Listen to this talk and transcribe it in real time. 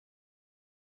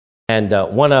And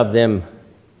one of them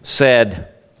said,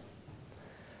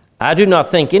 "I do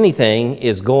not think anything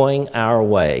is going our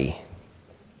way."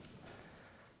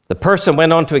 The person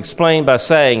went on to explain by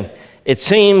saying, "It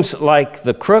seems like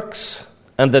the crooks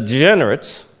and the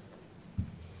degenerates,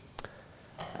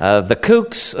 the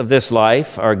kooks of this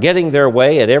life, are getting their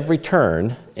way at every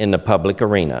turn in the public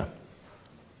arena."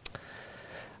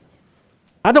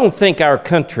 "I don't think our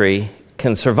country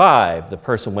can survive," the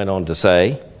person went on to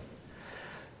say.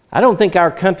 "I don't think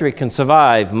our country can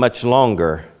survive much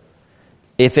longer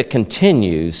if it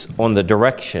continues on the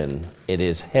direction it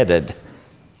is headed."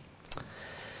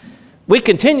 We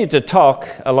continue to talk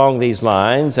along these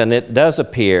lines, and it does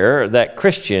appear that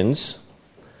Christians,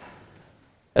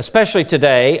 especially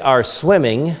today, are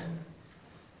swimming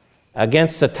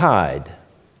against the tide.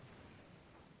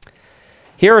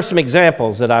 Here are some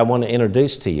examples that I want to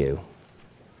introduce to you.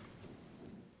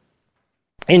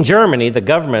 In Germany, the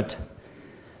government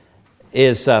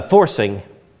is forcing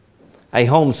a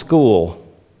homeschool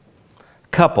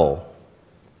couple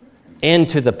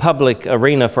into the public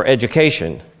arena for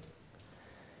education.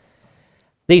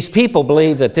 These people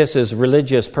believe that this is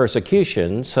religious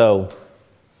persecution, so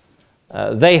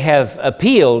they have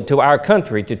appealed to our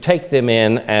country to take them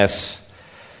in as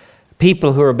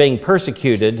people who are being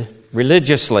persecuted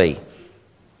religiously.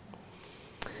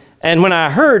 And when I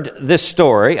heard this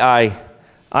story,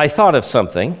 I thought of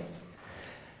something,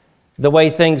 the way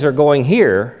things are going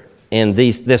here in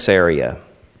this area.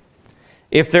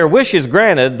 If their wish is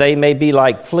granted, they may be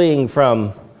like fleeing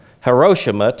from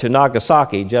Hiroshima to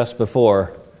Nagasaki just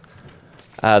before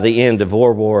the end of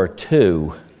World War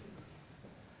II.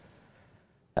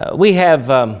 We have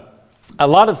a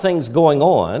lot of things going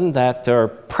on that are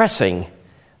pressing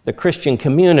the Christian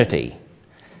community.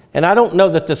 And I don't know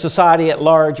that the society at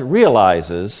large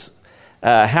realizes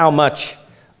how much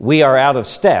we are out of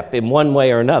step in one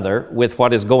way or another with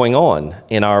what is going on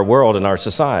in our world and our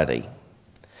society.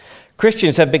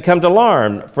 Christians have become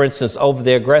alarmed, for instance, over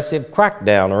the aggressive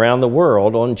crackdown around the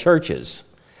world on churches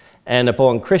and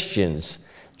upon Christians.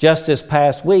 Just this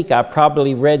past week, I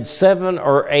probably read 7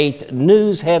 or 8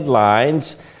 news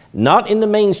headlines, not in the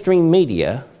mainstream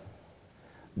media,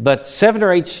 but 7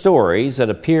 or 8 stories that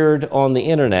appeared on the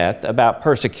internet about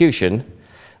persecution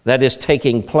that is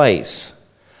taking place.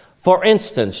 For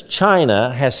instance,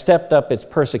 China has stepped up its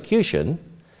persecution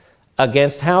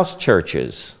against house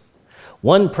churches.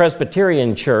 One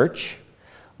Presbyterian church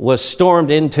was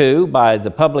stormed into by the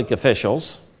public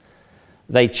officials.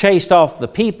 They chased off the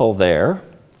people there,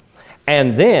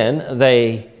 and then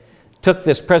they took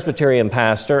this Presbyterian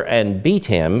pastor and beat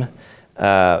him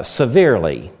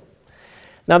severely.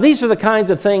 Now, these are the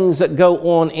kinds of things that go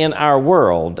on in our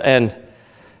world, and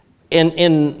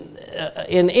in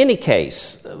any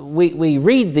case, we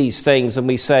read these things and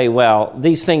we say, well,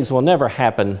 these things will never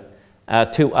happen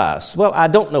to us. Well, I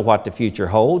don't know what the future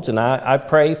holds, and I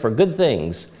pray for good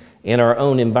things in our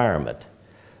own environment.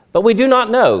 But we do not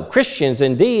know. Christians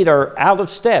indeed are out of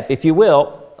step, if you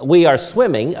will. We are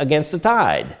swimming against the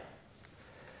tide.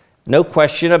 No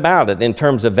question about it in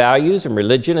terms of values and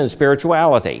religion and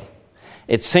spirituality.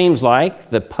 It seems like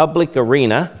the public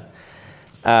arena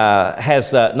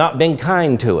has not been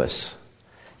kind to us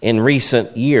in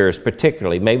recent years,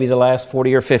 particularly, maybe the last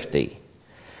 40 or 50.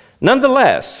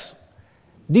 Nonetheless,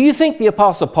 do you think the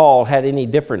Apostle Paul had any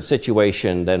different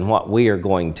situation than what we are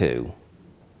going to?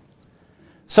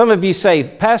 Some of you say,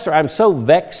 Pastor, I'm so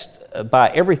vexed by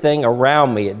everything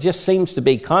around me. It just seems to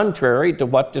be contrary to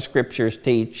what the Scriptures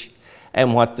teach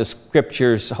and what the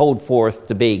Scriptures hold forth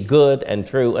to be good and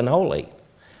true and holy.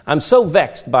 I'm so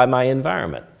vexed by my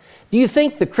environment. Do you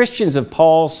think the Christians of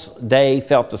Paul's day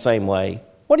felt the same way?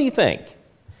 What do you think?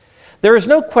 There is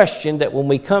no question that when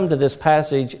we come to this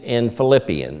passage in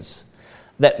Philippians,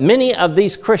 that many of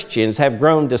these Christians have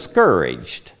grown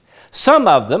discouraged. Some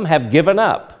of them have given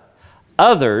up.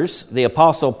 Others, the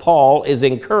Apostle Paul is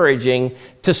encouraging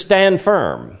to stand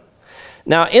firm.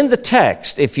 Now, in the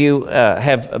text, if you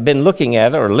have been looking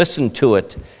at it or listened to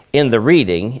it in the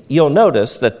reading, you'll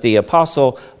notice that the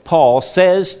Apostle Paul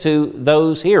says to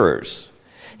those hearers,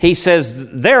 he says,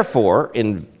 therefore,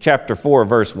 in chapter 4,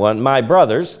 verse 1, my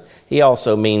brothers, he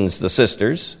also means the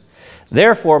sisters,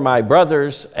 therefore, my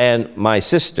brothers and my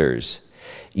sisters,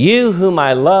 you whom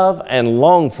I love and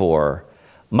long for,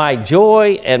 my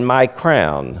joy and my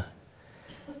crown.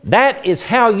 That is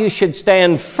how you should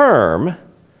stand firm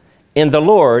in the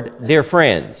Lord, dear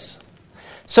friends.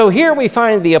 So here we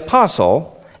find the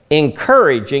apostle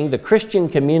encouraging the Christian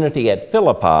community at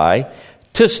Philippi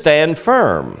to stand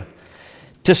firm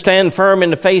in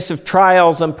the face of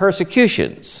trials and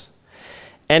persecutions.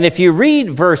 And if you read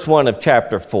verse 1 of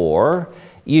chapter 4,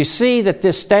 you see that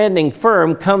this standing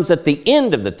firm comes at the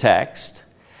end of the text,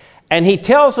 and he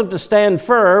tells them to stand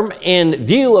firm in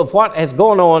view of what has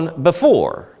gone on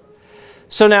before.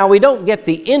 So now we don't get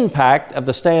the impact of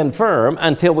the stand firm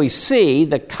until we see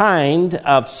the kind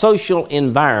of social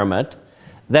environment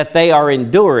that they are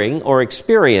enduring or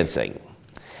experiencing.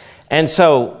 And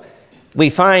so we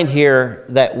find here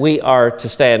that we are to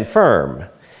stand firm.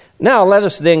 Now let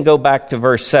us then go back to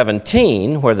verse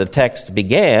 17 where the text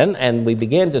began, and we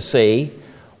begin to see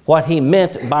what he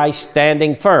meant by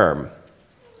standing firm.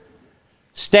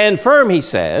 Stand firm, he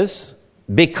says,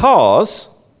 because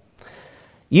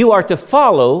you are to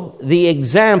follow the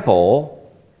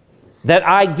example that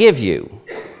I give you.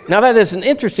 Now that is an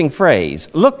interesting phrase.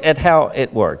 Look at how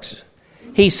it works.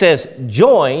 He says,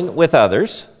 join with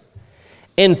others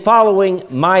in following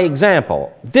my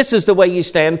example. This is the way you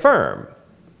stand firm.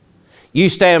 You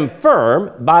stand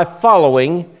firm by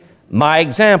following my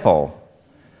example.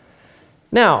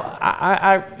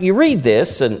 Now, you read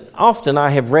this, and often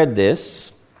I have read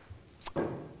this,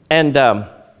 and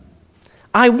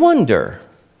I wonder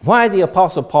why the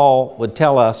Apostle Paul would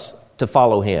tell us to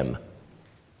follow him.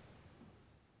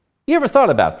 You ever thought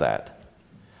about that?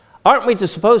 Aren't we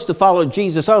supposed to follow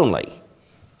Jesus only?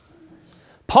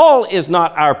 Paul is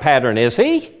not our pattern, is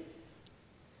he?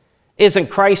 Isn't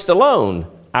Christ alone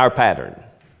our pattern?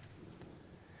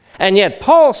 And yet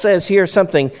Paul says here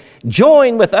something,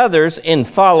 join with others in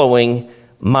following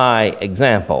my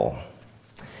example.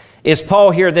 Is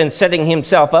Paul here then setting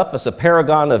himself up as a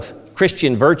paragon of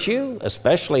Christian virtue,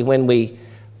 especially when we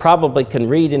probably can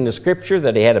read in the Scripture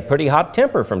that he had a pretty hot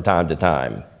temper from time to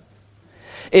time?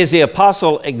 Is the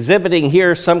apostle exhibiting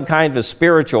here some kind of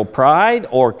spiritual pride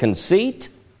or conceit?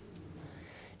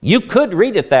 You could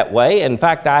read it that way. In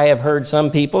fact, I have heard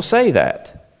some people say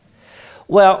that.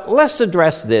 Well, let's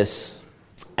address this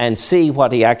and see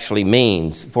what he actually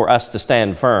means for us to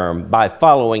stand firm by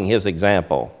following his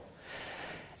example.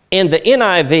 In the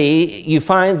NIV, you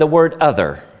find the word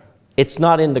other. It's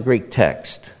not in the Greek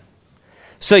text.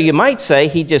 So you might say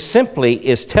he just simply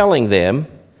is telling them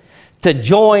to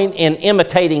join in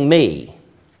imitating me.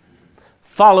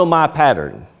 Follow my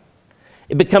pattern.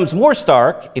 It becomes more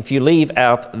stark if you leave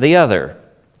out the other.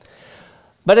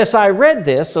 But as I read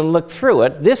this and looked through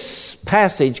it, this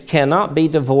passage cannot be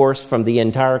divorced from the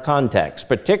entire context,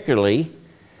 particularly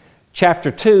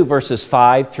chapter 2, verses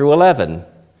 5 through 11,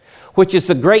 which is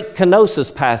the great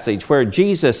kenosis passage where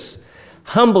Jesus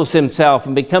humbles himself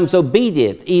and becomes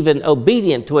obedient, even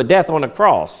obedient to a death on a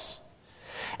cross.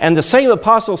 And the same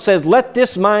apostle says, let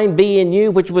this mind be in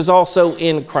you, which was also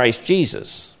in Christ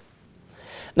Jesus.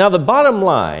 Now, the bottom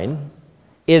line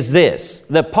is this,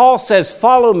 that Paul says,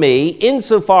 follow me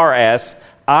insofar as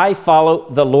I follow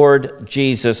the Lord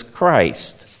Jesus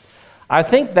Christ. I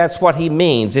think that's what he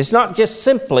means. It's not just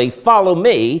simply follow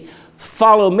me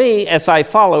as I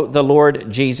follow the Lord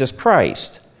Jesus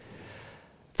Christ.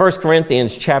 1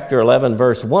 Corinthians chapter 11,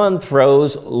 verse 1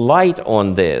 throws light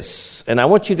on this. And I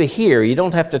want you to hear, you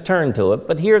don't have to turn to it,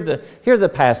 but hear the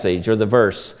passage or the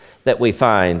verse that we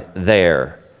find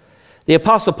there. The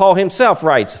Apostle Paul himself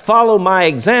writes, follow my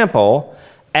example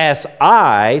as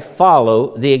I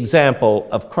follow the example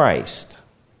of Christ.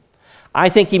 I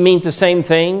think he means the same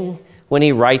thing when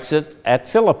he writes it at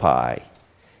Philippi.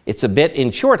 It's a bit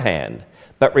in shorthand,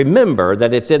 but remember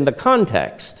that it's in the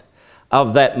context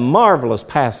of that marvelous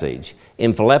passage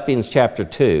in Philippians chapter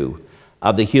 2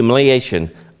 of the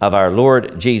humiliation of our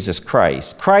Lord Jesus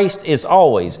Christ. Christ is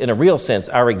always, in a real sense,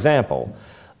 our example.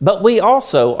 But we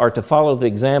also are to follow the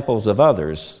examples of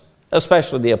others,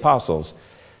 especially the apostles,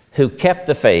 who kept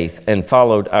the faith and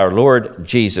followed our Lord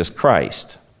Jesus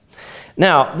Christ.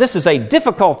 Now, this is a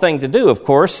difficult thing to do, of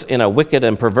course, in a wicked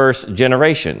and perverse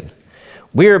generation.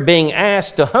 We're being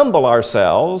asked to humble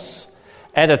ourselves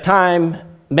at a time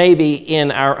maybe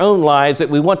in our own lives that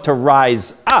we want to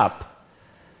rise up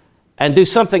and do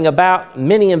something about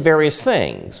many and various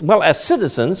things. Well, as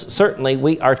citizens, certainly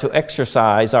we are to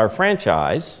exercise our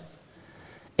franchise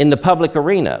in the public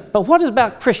arena. But what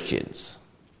about Christians?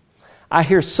 I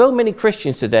hear so many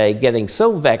Christians today getting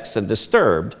so vexed and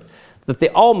disturbed that they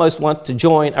almost want to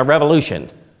join a revolution.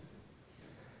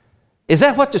 Is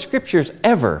that what the Scriptures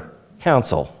ever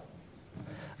counsel?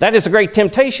 That is a great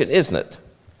temptation, isn't it?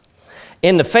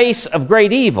 In the face of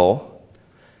great evil,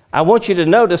 I want you to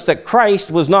notice that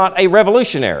Christ was not a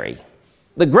revolutionary.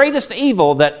 The greatest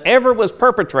evil that ever was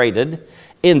perpetrated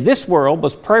in this world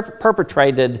was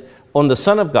perpetrated on the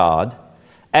Son of God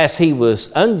as he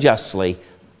was unjustly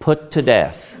put to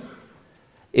death,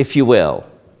 if you will.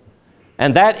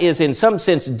 And that is in some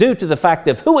sense due to the fact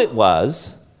of who it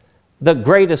was, the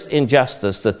greatest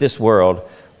injustice that this world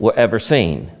were ever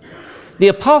seen. The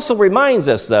apostle reminds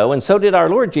us, though, and so did our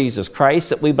Lord Jesus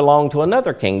Christ, that we belong to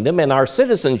another kingdom and our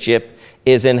citizenship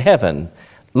is in heaven.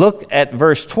 Look at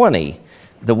verse 20,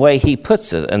 the way he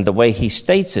puts it and the way he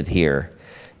states it here.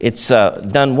 It's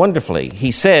done wonderfully.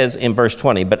 He says in verse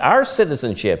 20, but our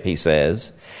citizenship, he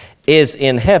says, is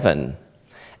in heaven,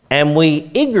 and we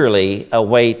eagerly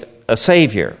await a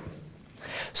Savior.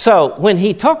 So when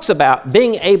he talks about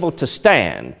being able to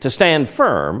stand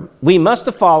firm, we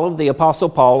must follow the Apostle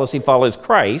Paul as he follows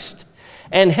Christ.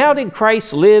 And how did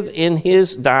Christ live in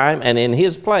his time and in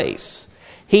his place?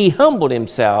 He humbled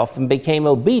himself and became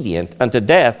obedient unto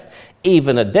death,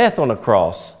 even a death on a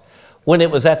cross, when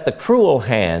it was at the cruel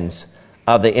hands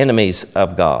of the enemies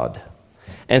of God.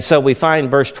 And so we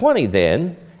find verse 20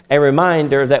 then, a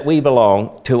reminder that we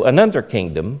belong to another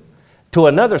kingdom, to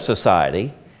another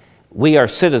society. We are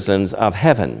citizens of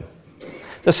heaven.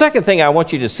 The second thing I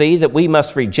want you to see, that we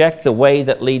must reject the way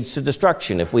that leads to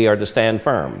destruction if we are to stand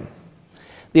firm.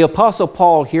 The Apostle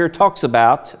Paul here talks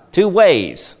about two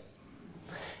ways.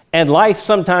 And life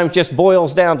sometimes just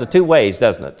boils down to two ways,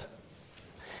 doesn't it?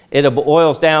 It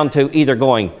boils down to either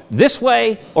going this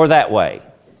way or that way.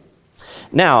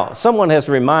 Now, someone has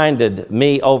reminded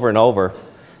me over and over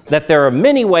that there are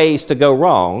many ways to go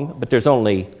wrong, but there's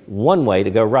only one way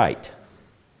to go right.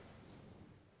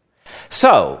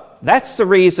 So, that's the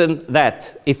reason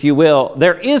that, if you will,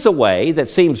 there is a way that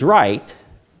seems right,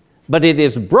 but it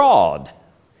is broad.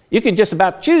 You can just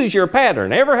about choose your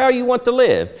pattern, ever how you want to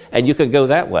live, and you can go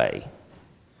that way.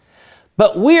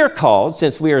 But we're called,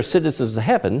 since we are citizens of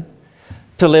heaven,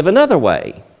 to live another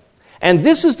way. And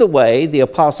this is the way the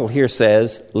apostle here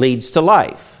says leads to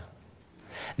life.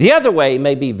 The other way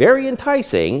may be very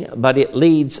enticing, but it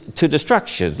leads to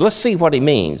destruction. Let's see what he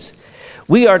means.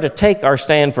 We are to take our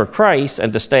stand for Christ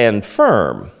and to stand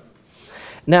firm.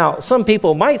 Now, some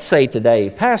people might say today,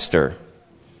 Pastor,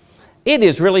 it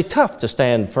is really tough to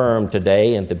stand firm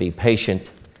today and to be patient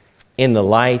in the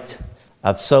light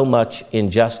of so much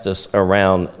injustice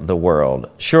around the world.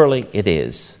 Surely it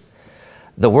is.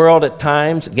 The world at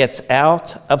times gets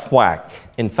out of whack.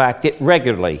 In fact, it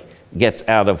regularly gets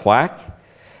out of whack.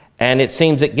 And it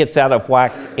seems it gets out of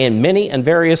whack in many and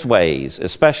various ways,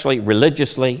 especially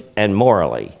religiously and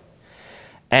morally.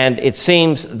 And it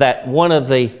seems that one of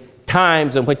the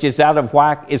times in which it's out of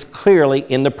whack is clearly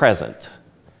in the present.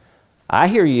 I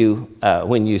hear you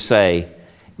when you say,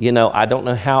 I don't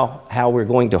know how we're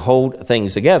going to hold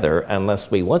things together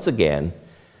unless we once again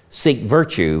seek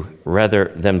virtue rather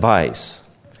than vice.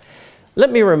 Let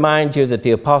me remind you that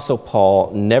the Apostle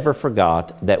Paul never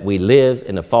forgot that we live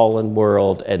in a fallen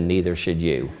world, and neither should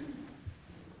you.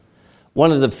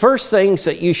 One of the first things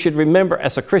that you should remember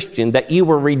as a Christian, that you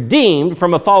were redeemed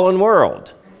from a fallen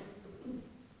world.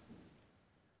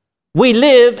 We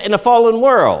live in a fallen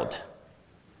world.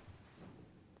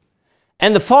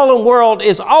 And the fallen world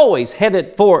is always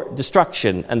headed for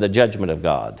destruction and the judgment of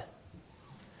God.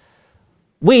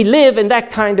 We live in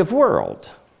that kind of world.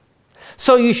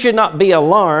 So you should not be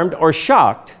alarmed or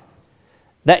shocked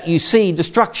that you see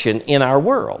destruction in our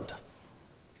world.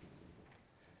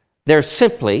 There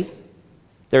simply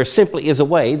is a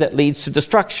way that leads to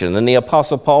destruction, and the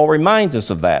Apostle Paul reminds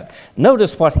us of that.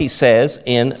 Notice what he says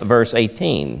in verse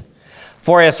 18.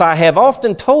 For as I have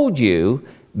often told you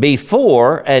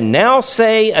before, and now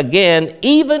say again,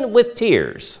 even with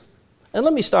tears. And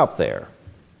let me stop there.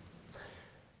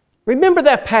 Remember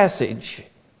that passage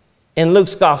in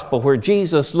Luke's gospel where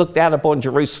Jesus looked out upon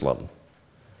Jerusalem,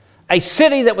 a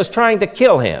city that was trying to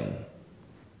kill him.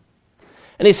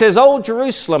 And he says, "O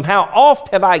Jerusalem, how oft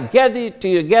have I gathered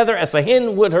you together as a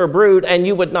hen would her brood, and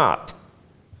you would not."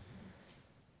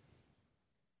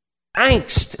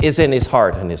 Angst is in his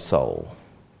heart and his soul.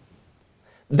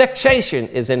 Vexation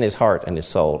is in his heart and his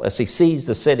soul as he sees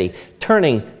the city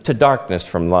turning to darkness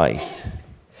from light.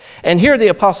 And here the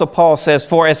Apostle Paul says,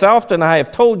 "For as often I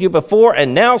have told you before,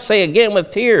 and now say again with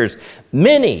tears,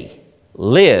 many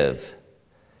live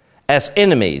as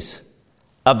enemies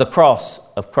of the cross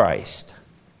of Christ."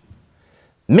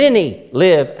 Many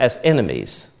live as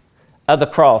enemies of the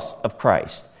cross of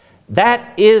Christ.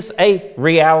 That is a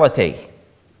reality.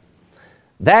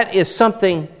 That is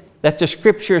something that the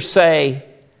Scriptures say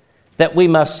that we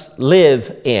must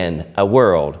live in a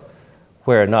world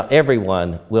where not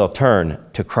everyone will turn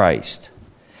to Christ.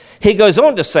 He goes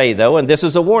on to say, though, and this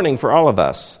is a warning for all of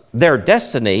us, their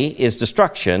destiny is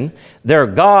destruction, their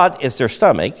God is their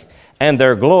stomach, and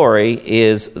their glory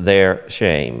is their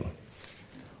shame.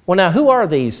 Well, now, who are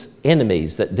these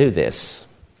enemies that do this?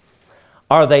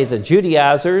 Are they the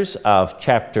Judaizers of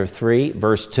chapter 3,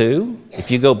 verse 2? If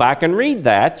you go back and read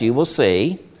that, you will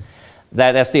see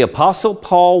that as the Apostle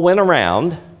Paul went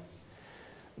around,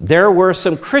 there were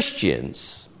some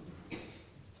Christians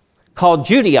called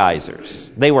Judaizers.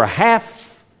 They were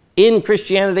half in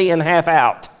Christianity and half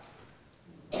out.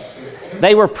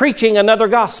 They were preaching another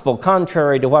gospel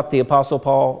contrary to what the Apostle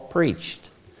Paul preached.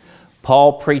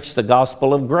 Paul preached the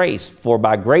gospel of grace. For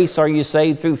by grace are you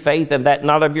saved through faith, and that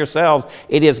not of yourselves.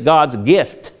 It is God's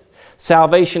gift.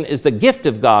 Salvation is the gift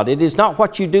of God. It is not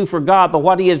what you do for God, but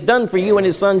what He has done for you in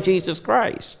His Son, Jesus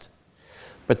Christ.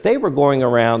 But they were going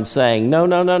around saying,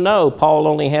 no, Paul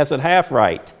only has it half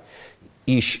right.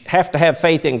 You have to have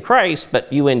faith in Christ,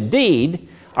 but you indeed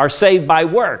are saved by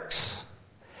works.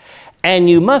 And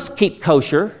you must keep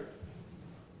kosher,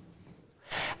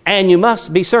 and you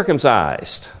must be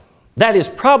circumcised. That is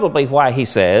probably why he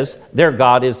says their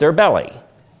God is their belly.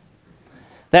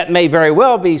 That may very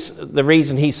well be the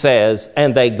reason he says,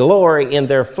 and they glory in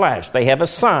their flesh. They have a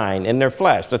sign in their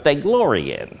flesh that they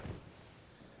glory in.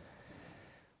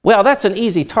 Well, that's an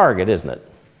easy target, isn't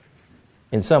it?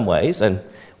 In some ways, and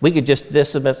we could just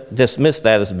dismiss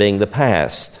that as being the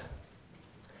past.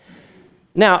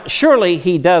 Now, surely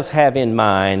he does have in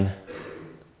mind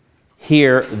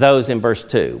here those in verse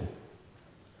 2.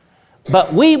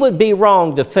 But we would be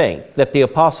wrong to think that the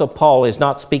Apostle Paul is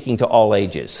not speaking to all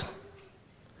ages,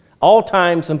 all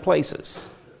times and places.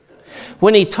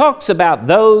 When he talks about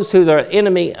those who are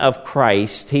enemy of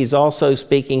Christ, he's also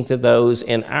speaking to those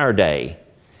in our day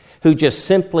who just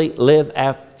simply live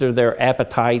after their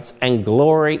appetites and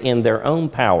glory in their own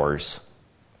powers.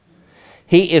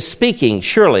 He is speaking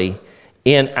surely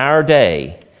in our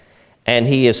day, and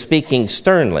he is speaking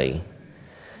sternly.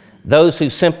 Those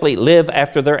who simply live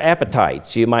after their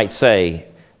appetites, you might say,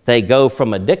 they go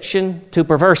from addiction to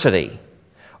perversity,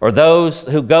 or those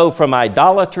who go from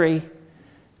idolatry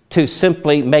to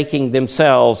simply making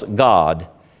themselves God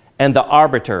and the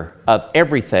arbiter of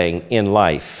everything in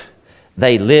life.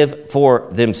 They live for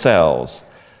themselves.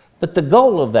 But the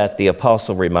goal of that, the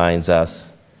apostle reminds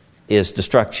us, is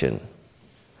destruction.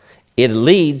 It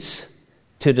leads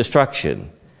to destruction.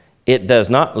 It does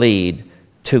not lead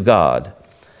to God.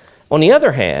 On the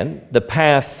other hand, the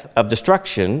path of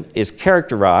destruction is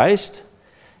characterized,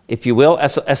 if you will,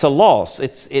 as a loss.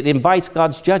 It invites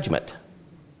God's judgment.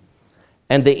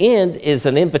 And the end is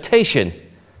an invitation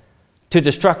to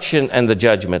destruction and the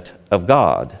judgment of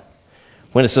God.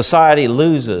 When a society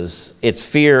loses its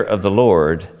fear of the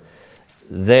Lord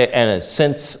and a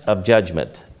sense of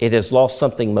judgment, it has lost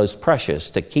something most precious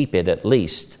to keep it at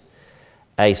least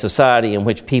a society in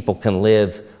which people can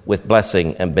live with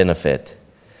blessing and benefit.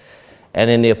 And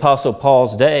in the Apostle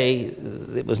Paul's day,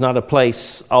 it was not a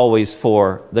place always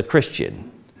for the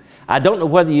Christian. I don't know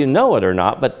whether you know it or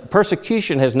not, but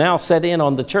persecution has now set in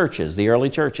on the churches, the early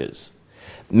churches.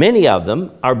 Many of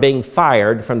them are being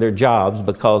fired from their jobs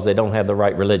because they don't have the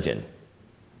right religion.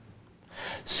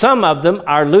 Some of them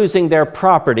are losing their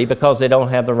property because they don't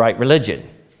have the right religion.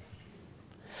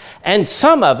 And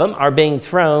some of them are being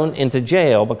thrown into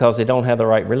jail because they don't have the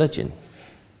right religion.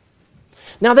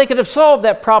 Now, they could have solved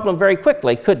that problem very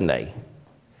quickly, couldn't they?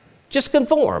 Just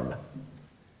conform.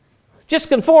 Just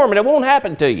conform and it won't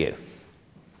happen to you.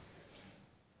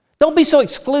 Don't be so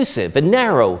exclusive and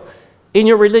narrow in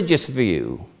your religious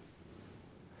view.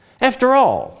 After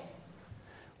all,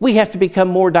 we have to become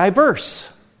more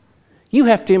diverse. You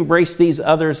have to embrace these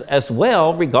others as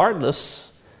well,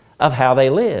 regardless of how they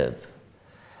live.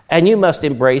 And you must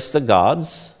embrace the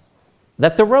gods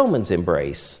that the Romans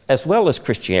embrace, as well as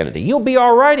Christianity. You'll be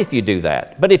all right if you do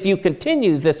that. But if you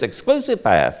continue this exclusive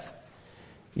path,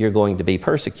 you're going to be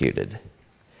persecuted.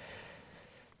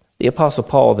 The Apostle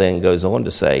Paul then goes on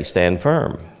to say, stand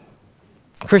firm.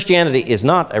 Christianity is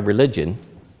not a religion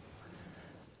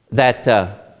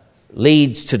that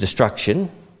leads to destruction.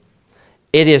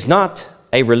 It is not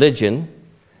a religion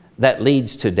that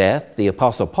leads to death. The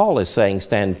Apostle Paul is saying,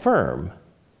 stand firm,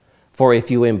 for if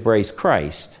you embrace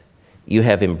Christ, you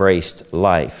have embraced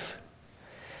life.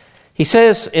 He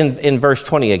says in verse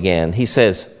 20 again, he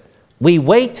says, we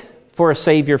wait for a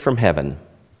Savior from heaven.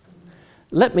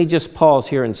 Let me just pause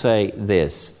here and say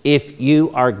this. If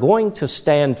you are going to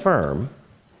stand firm,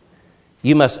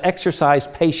 you must exercise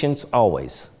patience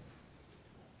always.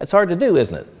 That's hard to do,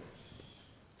 isn't it?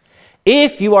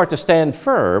 If you are to stand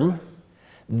firm,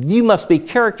 you must be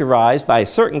characterized by a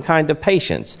certain kind of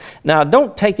patience. Now,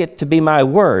 don't take it to be my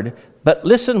word, but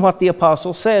listen what the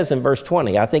apostle says in verse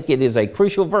 20. I think it is a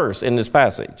crucial verse in this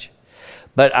passage.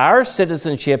 But our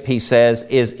citizenship, he says,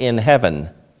 is in heaven,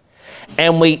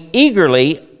 and we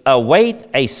eagerly await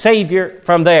a Savior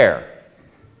from there.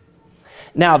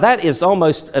 Now, that is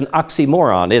almost an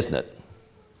oxymoron, isn't it?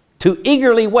 To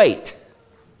eagerly wait.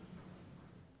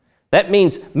 That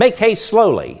means make haste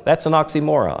slowly. That's an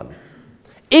oxymoron.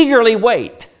 Eagerly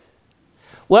wait.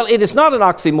 Well, it is not an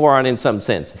oxymoron in some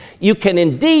sense. You can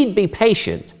indeed be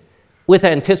patient with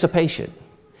anticipation.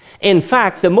 In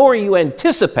fact, the more you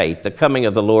anticipate the coming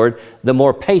of the Lord, the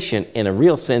more patient in a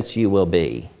real sense you will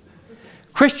be.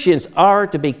 Christians are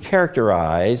to be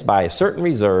characterized by a certain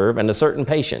reserve and a certain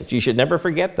patience. You should never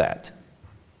forget that.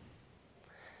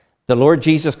 The Lord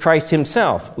Jesus Christ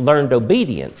himself learned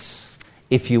obedience,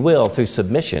 if you will, through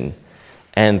submission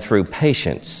and through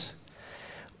patience.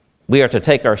 We are to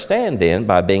take our stand then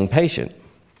by being patient.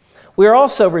 We are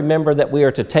also remember that we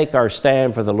are to take our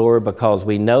stand for the Lord because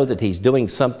we know that he's doing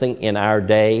something in our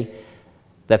day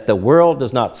that the world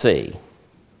does not see.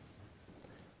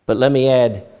 But let me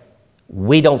add,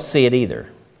 we don't see it either.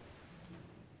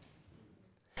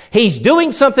 He's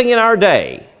doing something in our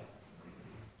day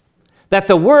that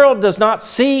the world does not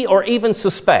see or even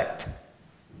suspect.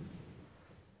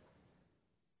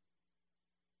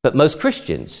 But most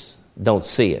Christians don't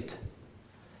see it.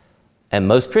 And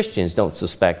most Christians don't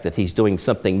suspect that he's doing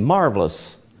something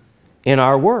marvelous in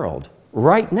our world,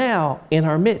 right now in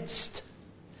our midst.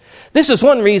 This is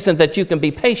one reason that you can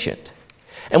be patient.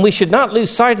 And we should not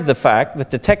lose sight of the fact that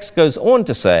the text goes on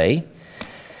to say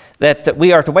that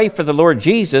we are to wait for the Lord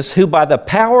Jesus, who by the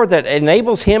power that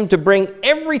enables him to bring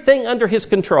everything under his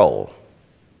control.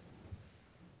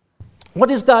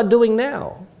 What is God doing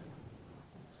now?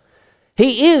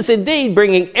 He is indeed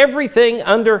bringing everything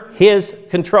under his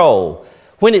control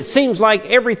when it seems like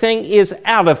everything is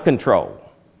out of control.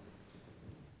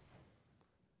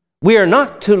 We are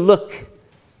not to look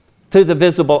through the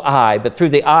visible eye, but through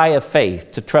the eye of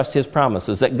faith to trust his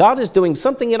promises, that God is doing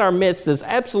something in our midst that is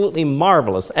absolutely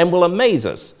marvelous and will amaze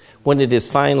us when it is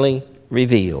finally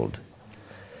revealed.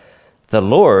 The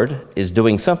Lord is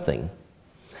doing something.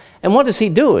 And what is he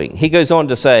doing? He goes on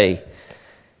to say,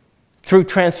 through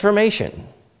transformation.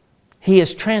 He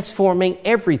is transforming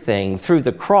everything through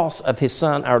the cross of his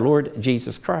Son, our Lord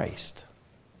Jesus Christ.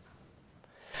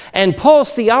 And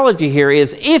Paul's theology here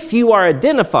is, if you are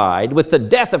identified with the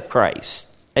death of Christ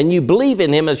and you believe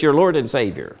in him as your Lord and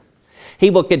Savior,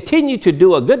 he will continue to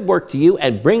do a good work to you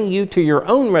and bring you to your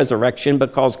own resurrection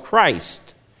because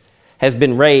Christ has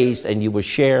been raised and you will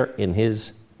share in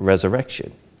his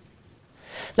resurrection.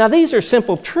 Now, these are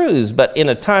simple truths, but in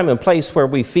a time and place where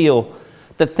we feel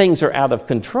that things are out of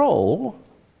control,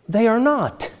 they are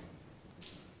not.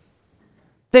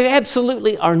 They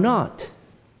absolutely are not.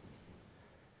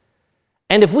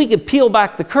 And if we could peel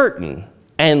back the curtain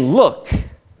and look,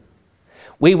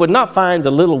 we would not find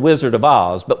the little Wizard of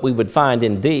Oz, but we would find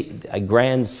indeed a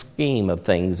grand scheme of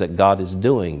things that God is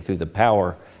doing through the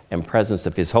power and presence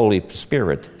of his Holy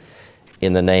Spirit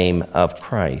in the name of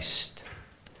Christ.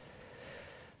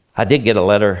 I did get a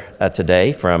letter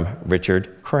today from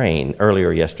Richard Crane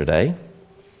earlier yesterday,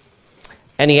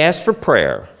 and he asked for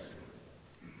prayer.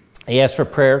 He asked for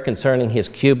prayer concerning his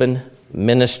Cuban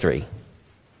ministry.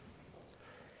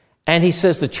 And he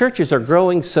says the churches are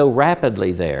growing so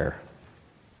rapidly there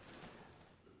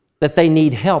that they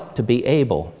need help to be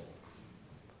able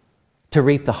to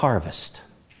reap the harvest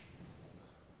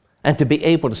and to be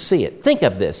able to see it. Think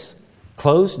of this,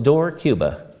 closed-door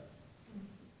Cuba.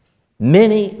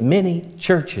 Many, many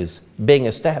churches being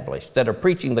established that are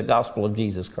preaching the gospel of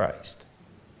Jesus Christ.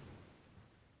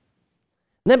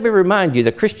 Let me remind you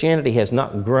that Christianity has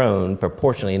not grown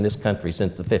proportionally in this country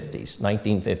since the 50s,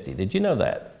 1950. Did you know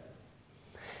that?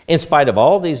 In spite of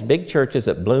all these big churches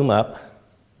that bloom up,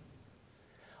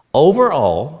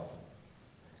 overall,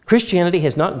 Christianity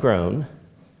has not grown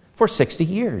for 60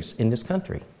 years in this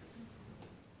country.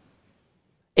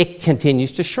 It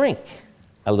continues to shrink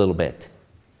a little bit.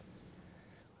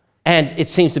 And it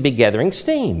seems to be gathering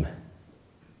steam.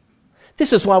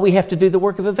 This is why we have to do the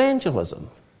work of evangelism.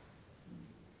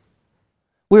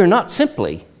 We're not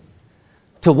simply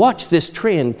to watch this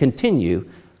trend continue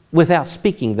without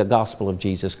speaking the gospel of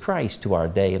Jesus Christ to our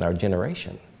day and our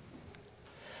generation.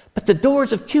 But the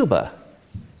doors of Cuba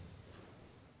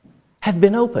have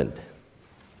been opened.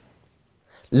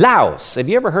 Laos, have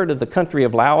you ever heard of the country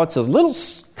of Laos? It's a little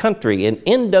country in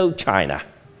Indochina.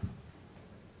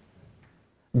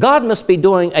 God must be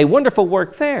doing a wonderful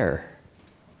work there,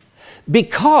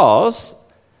 because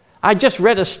I just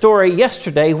read a story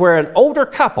yesterday where an older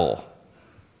couple,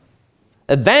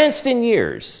 advanced in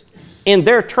years, in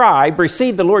their tribe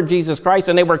received the Lord Jesus Christ,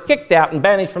 and they were kicked out and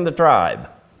banished from the tribe.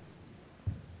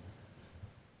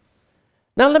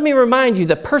 Now let me remind you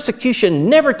that persecution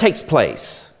never takes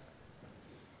place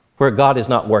where God is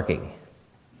not working.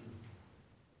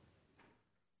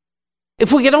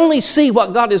 If we could only see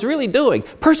what God is really doing,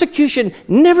 persecution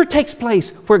never takes place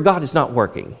where God is not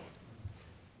working.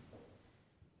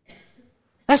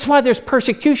 That's why there's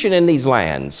persecution in these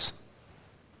lands.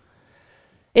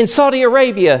 In Saudi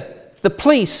Arabia, the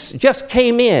police just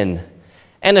came in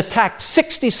and attacked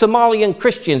 60 Somalian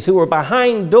Christians who were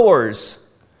behind doors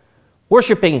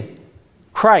worshiping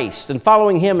Christ and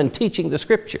following him and teaching the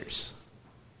scriptures.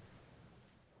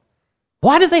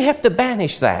 Why do they have to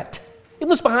banish that? It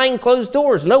was behind closed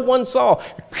doors. No one saw.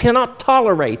 Cannot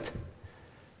tolerate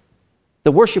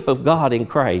the worship of God in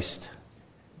Christ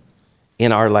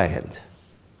in our land.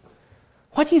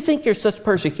 Why do you think there's such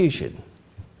persecution?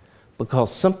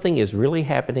 Because something is really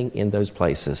happening in those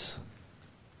places.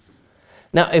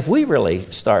 Now, if we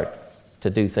really start to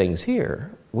do things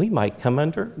here, we might come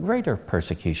under greater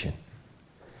persecution.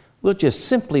 We'll just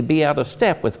simply be out of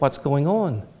step with what's going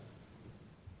on.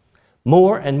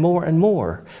 More and more and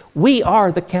more. We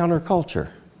are the counterculture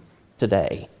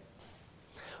today.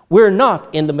 We're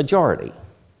not in the majority.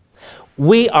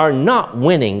 We are not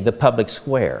winning the public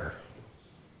square.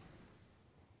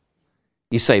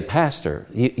 You say, Pastor,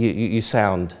 you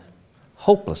sound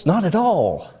hopeless. Not at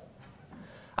all.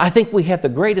 I think we have the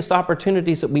greatest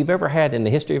opportunities that we've ever had in the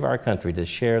history of our country to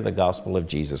share the gospel of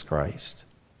Jesus Christ.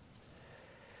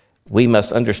 We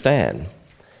must understand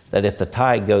that if the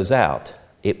tide goes out,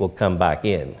 it will come back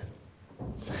in.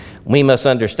 We must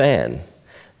understand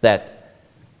that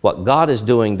what God is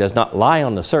doing does not lie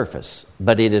on the surface,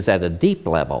 but it is at a deep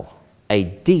level, a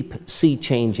deep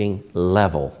sea-changing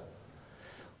level.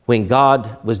 When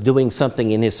God was doing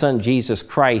something in his Son Jesus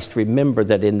Christ, remember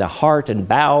that in the heart and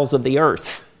bowels of the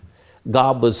earth,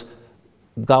 God was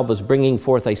bringing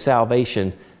forth a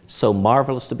salvation so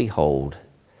marvelous to behold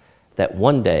that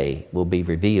one day will be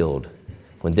revealed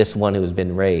when this one who has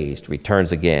been raised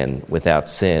returns again without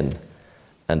sin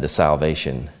unto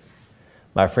salvation.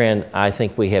 My friend, I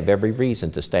think we have every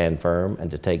reason to stand firm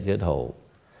and to take good hold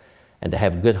and to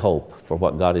have good hope for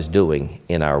what God is doing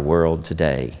in our world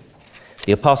today.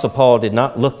 The Apostle Paul did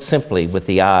not look simply with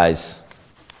the eyes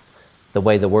the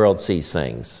way the world sees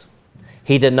things.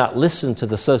 He did not listen to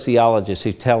the sociologists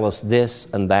who tell us this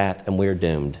and that and we're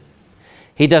doomed.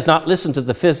 He does not listen to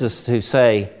the physicists who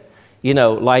say,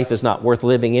 life is not worth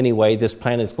living anyway. This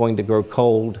planet's going to grow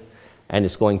cold and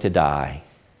it's going to die.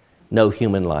 No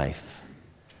human life.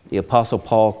 The Apostle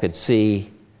Paul could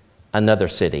see another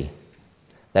city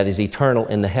that is eternal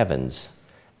in the heavens,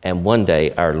 and one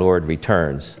day our Lord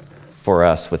returns for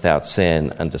us without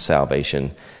sin unto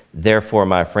salvation. Therefore,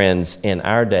 my friends, in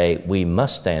our day we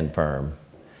must stand firm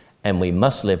and we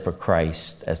must live for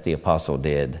Christ as the apostle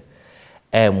did.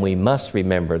 And we must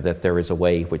remember that there is a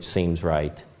way which seems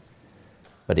right,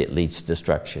 but it leads to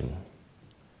destruction.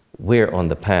 We're on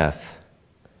the path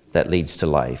that leads to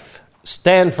life.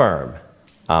 Stand firm.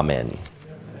 Amen.